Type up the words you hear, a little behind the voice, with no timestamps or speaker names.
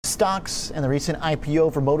stocks and the recent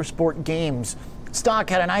IPO for Motorsport Games. Stock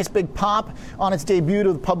had a nice big pop on its debut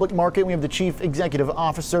to the public market. We have the Chief Executive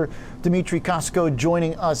Officer, Dmitry Kozko,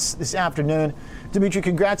 joining us this afternoon. Dmitry,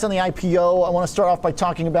 congrats on the IPO. I want to start off by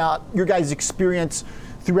talking about your guys' experience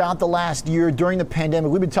throughout the last year during the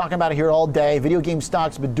pandemic. We've been talking about it here all day. Video game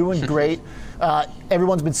stocks have been doing great.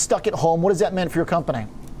 Everyone's been stuck at home. What has that meant for your company?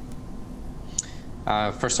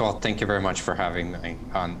 First of all, thank you very much for having me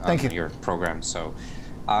on your program.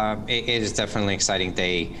 It is definitely an exciting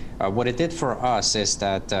day. What it did for us is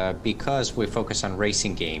that because we focus on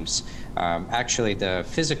racing games, actually the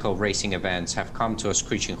physical racing events have come to a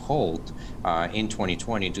screeching halt in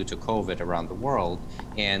 2020 due to COVID around the world.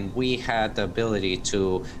 And we had the ability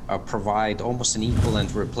to provide almost an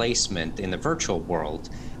equivalent replacement in the virtual world,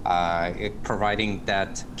 providing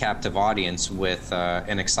that captive audience with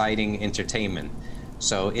an exciting entertainment.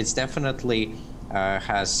 So it's definitely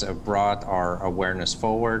has brought our awareness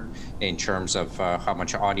forward in terms of how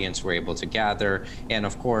much audience we're able to gather. And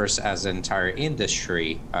of course, as an entire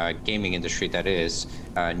industry, gaming industry that is,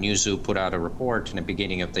 Newzoo put out a report in the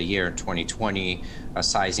beginning of the year in 2020,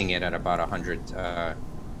 sizing it at about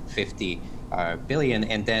 150 billion.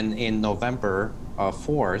 And then in November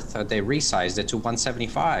 4th, they resized it to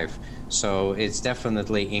 175. So it's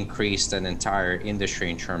definitely increased an entire industry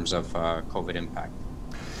in terms of COVID impact.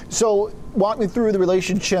 So walk me through the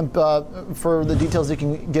relationship for the details you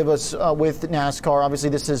can give us with NASCAR. Obviously,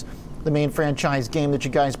 this is the main franchise game that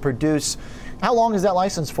you guys produce. How long is that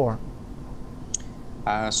license for?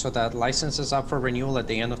 So that license is up for renewal at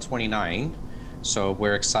the end of 2029. So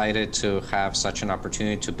we're excited to have such an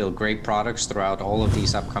opportunity to build great products throughout all of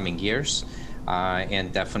these upcoming years,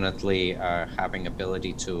 and definitely having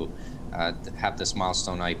ability to have this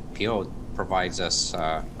milestone IPO provides us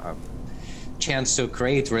chance to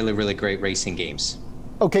create really, really great racing games.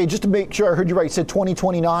 Okay, just to make sure I heard you right, you said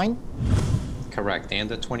 2029? Correct, the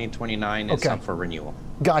end of 2029 is up for renewal.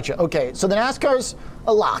 Gotcha, okay, so the NASCAR's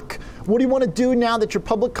a lock. What do you want to do now that you're a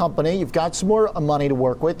public company? You've got some more money to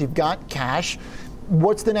work with, you've got cash.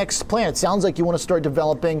 What's the next plan? It sounds like you want to start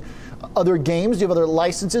developing other games. Do you have other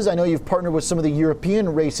licenses? I know you've partnered with some of the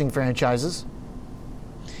European racing franchises.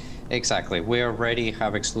 Exactly, we already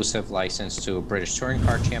have exclusive license to British Touring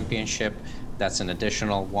Car Championship. That's an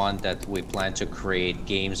additional one that we plan to create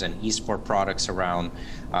games and esport products around.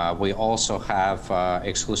 We also have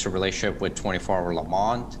exclusive relationship with 24 Hour Le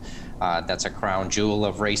Mans. That's a crown jewel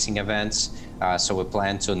of racing events. So we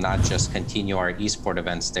plan to not just continue our esport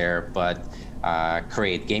events there, but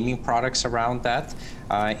create gaming products around that.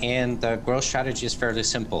 And the growth strategy is fairly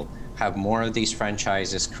simple. Have more of these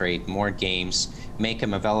franchises, create more games, make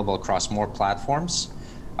them available across more platforms.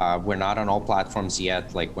 We're not on all platforms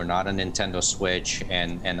yet, like we're not on Nintendo Switch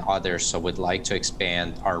and others, so we'd like to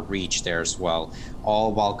expand our reach there as well,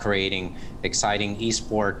 all while creating exciting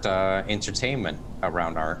esport entertainment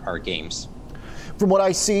around our games. From what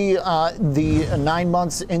I see, the 9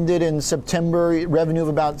 months ended in September, revenue of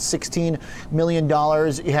about $16 million.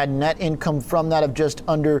 You had net income from that of just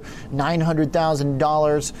under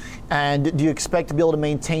 $900,000. And do you expect to be able to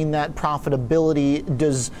maintain that profitability?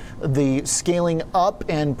 Does the scaling up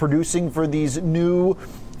and producing for these new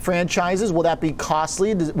franchises, will that be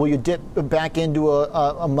costly? Will you dip back into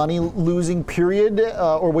a money-losing period,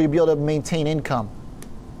 or will you be able to maintain income?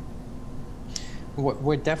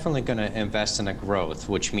 We're definitely going to invest in a growth,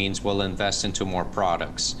 which means we'll invest into more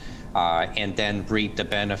products and then reap the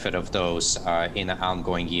benefit of those in the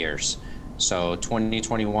ongoing years. So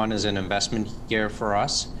 2021 is an investment year for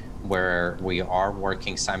us, where we are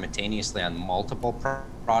working simultaneously on multiple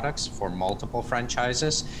products for multiple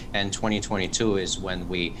franchises. And 2022 is when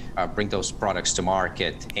we bring those products to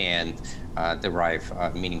market and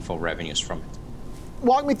derive meaningful revenues from it.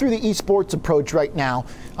 Walk me through the esports approach right now.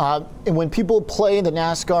 And when people play the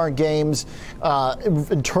NASCAR games,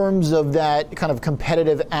 in terms of that kind of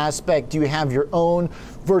competitive aspect, do you have your own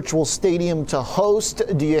virtual stadium to host?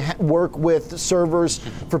 Do you work with servers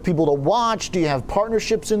for people to watch? Do you have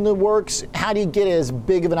partnerships in the works? How do you get as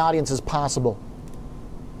big of an audience as possible?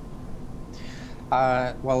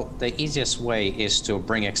 Well, the easiest way is to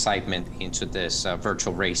bring excitement into this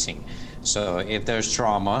virtual racing. So if there's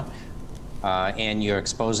drama, and you're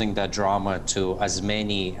exposing that drama to as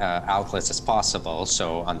many outlets as possible.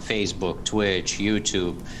 So on Facebook, Twitch,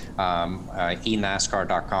 YouTube,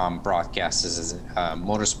 eNASCAR.com broadcasts,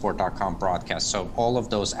 motorsport.com broadcasts. So all of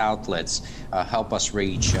those outlets help us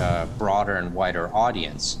reach a broader and wider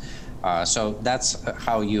audience. So that's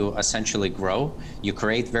how you essentially grow. You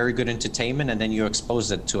create very good entertainment, and then you expose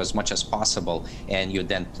it to as much as possible, and you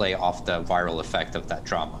then play off the viral effect of that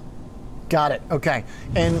drama. Got it. Okay.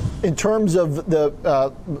 And in terms of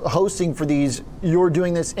the hosting for these, you're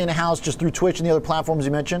doing this in-house just through Twitch and the other platforms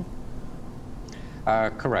you mentioned?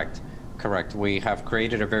 Correct. We have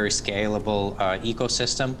created a very scalable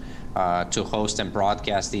ecosystem to host and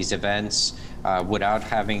broadcast these events without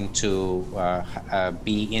having to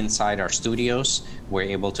be inside our studios. We're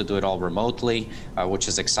able to do it all remotely, which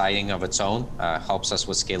is exciting of its own, helps us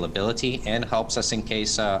with scalability, and helps us in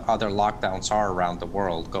case other lockdowns are around the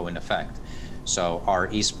world go in effect. So our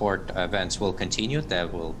eSport events will continue,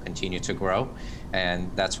 that will continue to grow,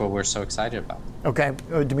 and that's what we're so excited about. Okay,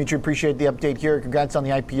 Dmitry, appreciate the update here. Congrats on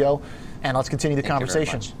the IPO, and let's continue the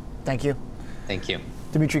conversation. Thank you. Thank you.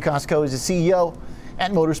 Dmitry Kosko is the CEO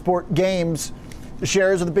at Motorsport Games. The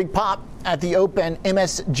shares of the big pop at the open.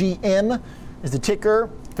 MSGM is the ticker,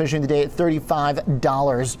 finishing the day at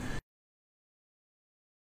 $35.